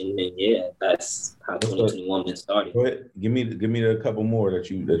situation, and yeah, that's how 2021 been started. Go ahead, give me a couple more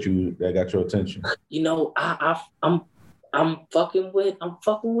that got your attention. You know, I'm fucking with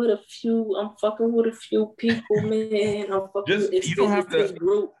a few people, man. You don't have to. This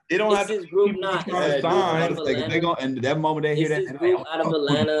group. It don't have to. This group not sign. They go, and that moment they hear that. This group out of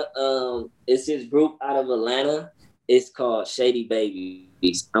Atlanta. It's this group out of Atlanta. It's called Shady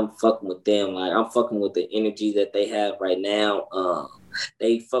Babies. I'm fucking with them. Like, I'm fucking with the energy that they have right now.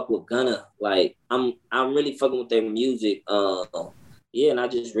 They fuck with Gunna. Like, I'm really fucking with their music. Yeah, and I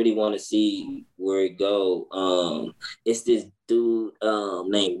just really want to see where it go. It's this dude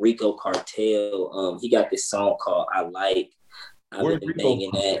named Rico Cartel. He got this song called "I Like." I've been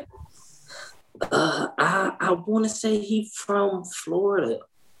banging that. I want to say he from Florida.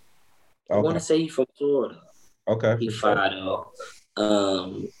 Okay. I want to say he from Florida. Okay. He fired off.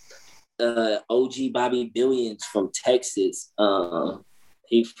 OG Bobby Billions from Texas.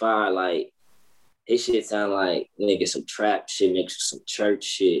 He fired like. His shit sound like nigga some trap shit mixed with some church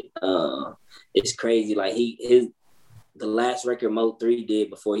shit. It's crazy. Like the last record Mo 3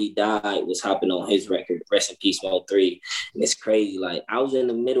 did before he died was hopping on his record. Rest in peace, Mo 3. And it's crazy. Like, I was in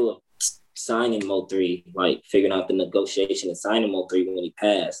the middle of signing Mo 3, like figuring out the negotiation and signing Mo 3 when he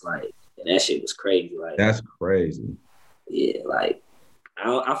passed. Like, and that shit was crazy. Like, that's crazy. Yeah, like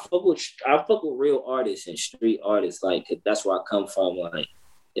I fuck with real artists and street artists. Like, 'cause that's where I come from. Like,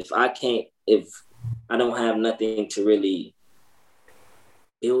 if I don't have nothing to really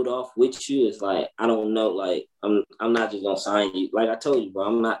build off with you, it's like, I don't know, like, I'm not just gonna sign you. Like I told you, bro,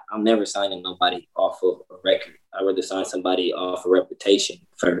 I'm never signing nobody off of a record. I'd rather sign somebody off a reputation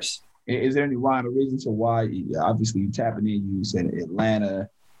first. Is there any rhyme or reason to why, obviously you tapping in, you said Atlanta,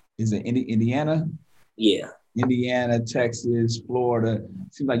 is it Indiana? Yeah. Indiana, Texas, Florida.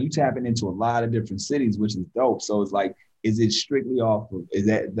 Seems like you tapping into a lot of different cities, which is dope. So it's like, is it strictly off of, is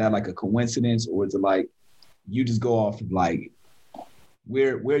that like a coincidence, or is it like you just go off of like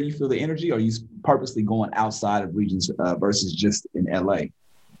where you feel the energy, or are you purposely going outside of regions versus just in LA?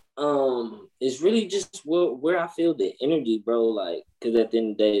 It's really just where I feel the energy, bro. Like, cause at the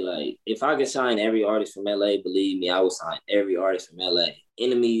end of the day, like, if I could sign every artist from LA, believe me, I would sign every artist from LA,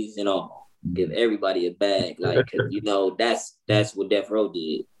 enemies and all. Give everybody a bag, like, cause you know that's what Death Row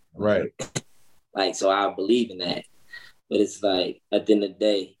did, Right? Like, so I believe in that. But it's like at the end of the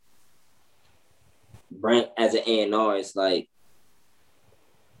day, brand as an A&R, it's like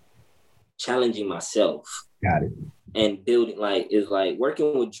challenging myself. Got it. And building, like, it's like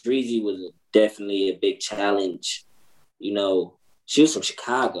working with Dreezy was definitely a big challenge. You know, she was from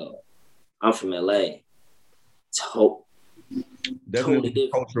Chicago. I'm from LA. Definitely totally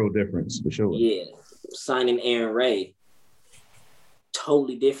cultural difference for sure. Yeah. Signing Aaron Ray,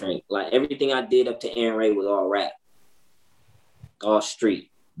 totally different. Like, everything I did up to Aaron Ray was all rap, all street.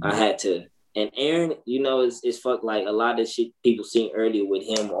 I had to. And Aaron, you know, it's fuck, like a lot of shit people seen earlier with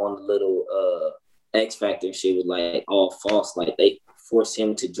him on the little X Factor shit was like all false. Like, they forced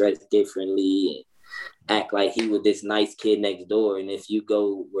him to dress differently and act like he was this nice kid next door. And if you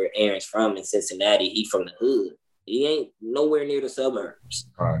go where Aaron's from in Cincinnati, he from the hood. He ain't nowhere near the suburbs.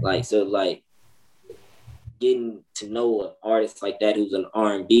 Right. Like, so like getting to know an artist like that who's an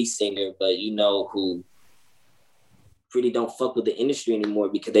R&B singer, but you know, who really don't fuck with the industry anymore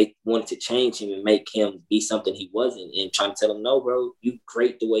because they wanted to change him and make him be something he wasn't, and trying to tell him, no, bro, you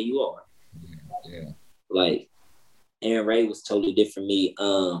great the way you are. Yeah. Like, Aaron Ray was totally different for me.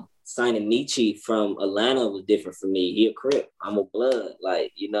 Signing Nietzsche from Atlanta was different for me. He a Crip, I'm a Blood.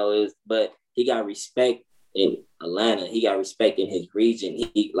 Like, you know, but he got respect in Atlanta. He got respect in his region.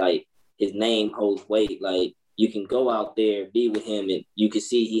 He like, his name holds weight. Like, you can go out there, be with him, and you can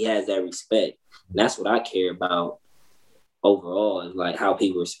see he has that respect. And that's what I care about overall, is like how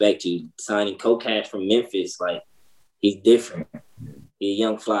people respect you. Signing Cocash from Memphis, like, he's different. He a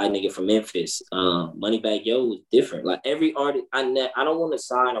young fly nigga from Memphis. Moneybagg Yo was different. Like, every artist, I don't want to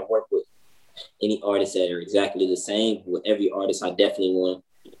sign or work with any artists that are exactly the same. With every artist, I definitely want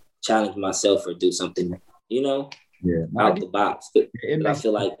to challenge myself or do something, you know, out the box. But I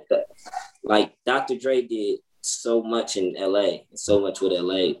feel like that, like Dr. Dre did so much in LA, so much with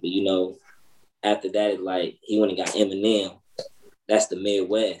LA, but you know, after that, it's like he went and got Eminem. That's the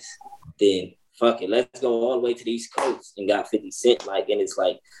Midwest. Then fuck it, let's go all the way to the East Coast and got 50 Cent. Like, and it's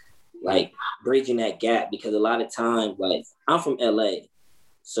like bridging that gap, because a lot of times, like, I'm from LA,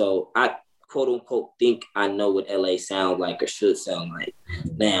 so I quote unquote think I know what LA sounds like or should sound like.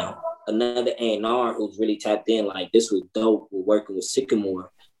 Now, another A&R who's really tapped in, like, this was dope. We're working with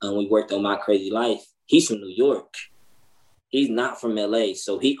Sycamore, and we worked on My Crazy Life. He's from New York. He's not from LA,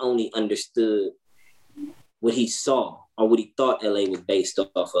 so he only understood what he saw or what he thought LA was based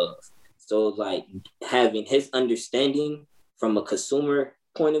off of. So, like, having his understanding from a consumer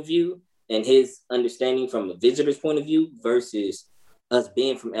point of view and his understanding from a visitor's point of view versus us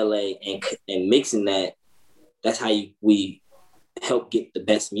being from LA and mixing that, that's how we help get the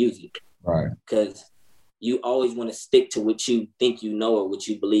best music. Right. Because you always want to stick to what you think you know or what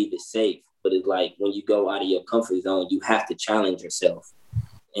you believe is safe. But it's like, when you go out of your comfort zone, you have to challenge yourself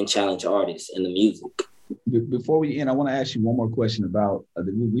and challenge artists and the music. Before we end, I want to ask you one more question about,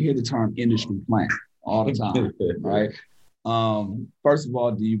 we hear the term industry plant all the time, right? First of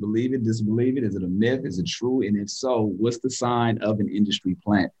all, do you believe it, disbelieve it? Is it a myth? Is it true? And if so, what's the sign of an industry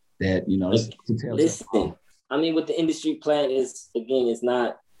plant that, you know, to tell? Listen, I mean, with the industry plant is, again, it's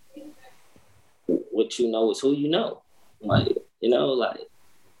not what you know, it's who you know. Like, you know,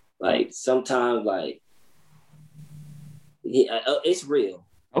 like sometimes, like, yeah, it's real.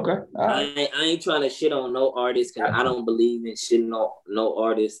 Okay. All right. I ain't trying to shit on no artist, because I don't believe in shitting on no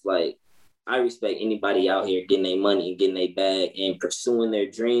artist. Like, I respect anybody out here getting their money and getting their bag and pursuing their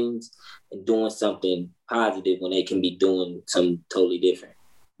dreams and doing something positive when they can be doing something totally different.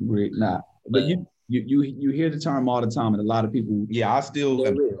 Great. But you hear the term all the time, and a lot of people. Yeah, I still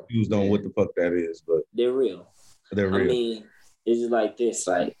am confused on what the fuck that is, but they're real. They're real. I mean, it's just like this.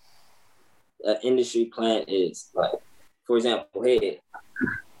 Like, an industry plant is like, for example, hey,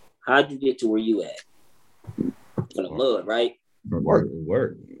 how'd you get to where you at? From the mud, right? Work.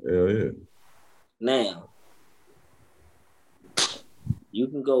 Hell yeah. Now, you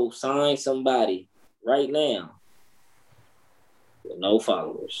can go sign somebody right now with no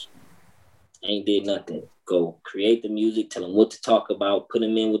followers. Ain't did nothing. Go create the music, tell them what to talk about, put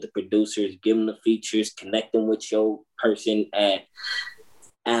them in with the producers, give them the features, connect them with your person at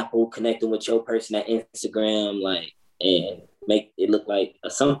Apple, connect them with your person at Instagram, like, and make it look like a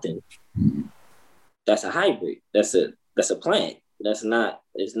something. That's a hybrid. That's a plant. That's not,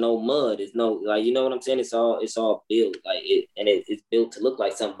 it's no mud. It's no, like, you know what I'm saying? It's all built, like, it's built to look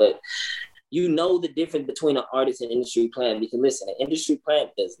like something. But you know the difference between an artist and industry plant, because listen, an industry plant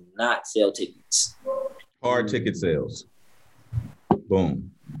does not sell tickets. Hard ticket sales.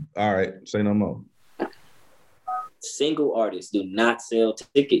 Boom. All right, say no more. Single artists do not sell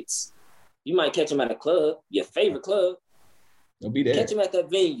tickets. You might catch them at a club, your favorite club. They'll be there. Catch them at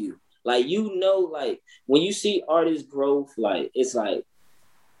that venue. Like, you know, like, when you see artist growth, like, it's like,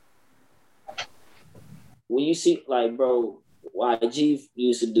 when you see, like, bro, YG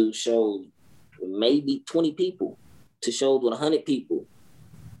used to do shows with maybe 20 people, to shows with 100 people,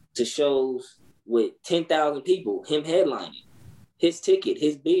 to shows with 10,000 people, him headlining, his ticket,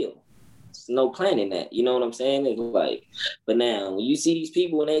 his bill. There's no planning that, you know what I'm saying? It's like, but now, when you see these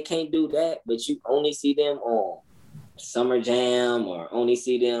people and they can't do that, but you only see them on Summer Jam or only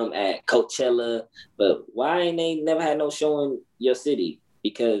see them at Coachella, but why ain't they never had no show in your city?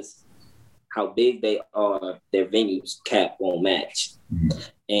 Because how big they are, their venues cap won't match.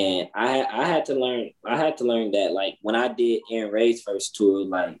 And I had to learn that, like, when I did Aaron Ray's first tour,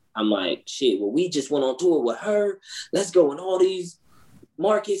 like, I'm like, shit, well, we just went on tour with her. Let's go in all these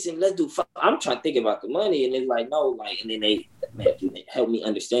markets and let's do I'm trying to think about the money, and it's like, no, like, and then they helped me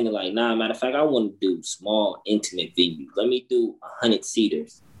understand it, like, nah, matter of fact, I want to do small, intimate venues. Let me do 100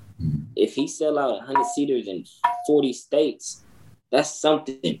 seaters. If he sell out 100 seaters in 40 states, that's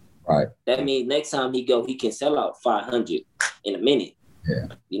something. Right. That means next time he go, he can sell out 500 in a minute. Yeah.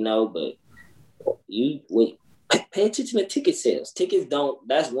 You know, but pay attention to ticket sales. Tickets don't,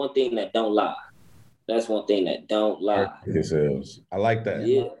 that's one thing that don't lie. That's one thing that don't lie. Ticket sales. I like that.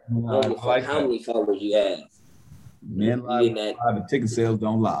 Yeah. I like how that. many followers you have. Man, the ticket sales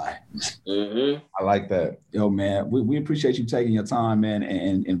don't lie. Mm-hmm. I like that. Yo, man, we appreciate you taking your time, man,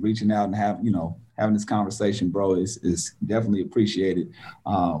 and reaching out and having this conversation, bro, is definitely appreciated.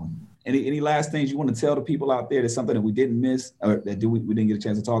 Any last things you want to tell the people out there? That's something that we didn't miss or that we didn't get a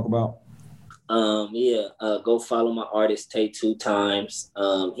chance to talk about? Go follow my artist Tay 2 Times.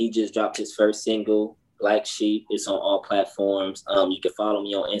 He just dropped his first single, Black Sheep. It's on all platforms. You can follow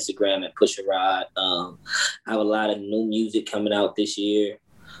me on Instagram at Pusha Rod. I have a lot of new music coming out this year.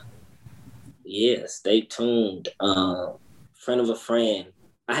 Yeah, stay tuned. Friend of a Friend.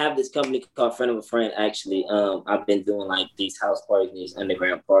 I have this company called Friend of a Friend, actually. I've been doing like these house parties, these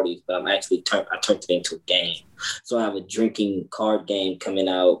underground parties, but I'm actually I turned it into a game. So I have a drinking card game coming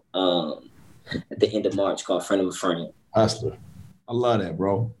out at the end of March called Friend of a Friend. Hustler. I love that,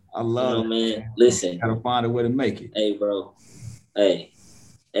 bro. I love it. Man. Listen. Gotta find a way to make it. Hey, bro. Hey,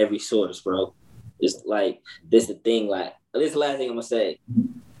 every source, bro. It's like, this is the thing, like, this is the last thing I'm gonna say.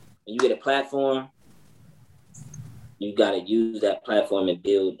 When you get a platform, you got to use that platform and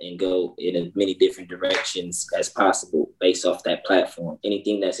build and go in as many different directions as possible based off that platform.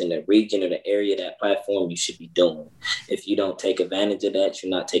 Anything that's in the region or the area of that platform, you should be doing. If you don't take advantage of that, you're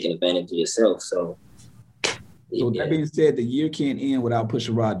not taking advantage of yourself. So that being said, the year can't end without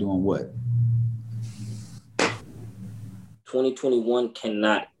Pusha Rod doing what? 2021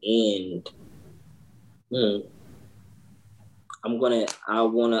 cannot end.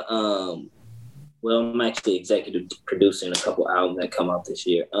 I'm actually executive producing a couple albums that come out this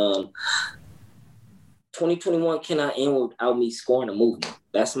year. 2021 cannot end without me scoring a movie.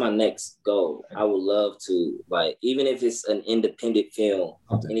 That's my next goal. I would love to, like, even if it's an independent film,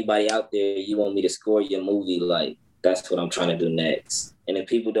 anybody out there, you want me to score your movie, like, that's what I'm trying to do next. And if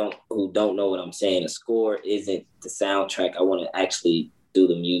people who don't know what I'm saying, a score isn't the soundtrack. I want to actually do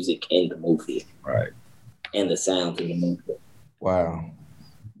the music in the movie. Right. And the sounds in the movie. Wow.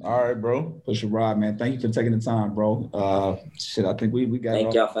 All right, bro. Pusha Rod, man. Thank you for taking the time, bro. I think we got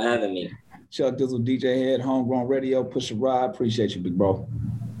Thank y'all for having me. Chuck Dizzle, DJ Head, Homegrown Radio, Pusha Rod. Appreciate you, big bro.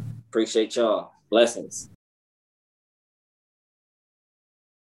 Appreciate y'all. Blessings.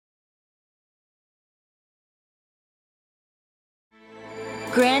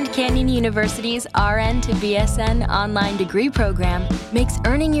 Grand Canyon University's RN to BSN online degree program makes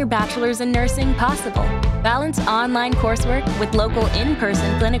earning your bachelor's in nursing possible. Balance online coursework with local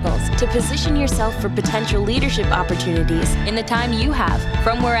in-person clinicals to position yourself for potential leadership opportunities in the time you have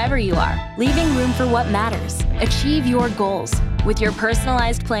from wherever you are, leaving room for what matters. Achieve your goals with your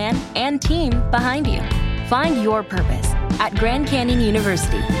personalized plan and team behind you. Find your purpose at Grand Canyon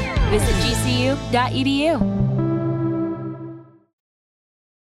University. Visit gcu.edu.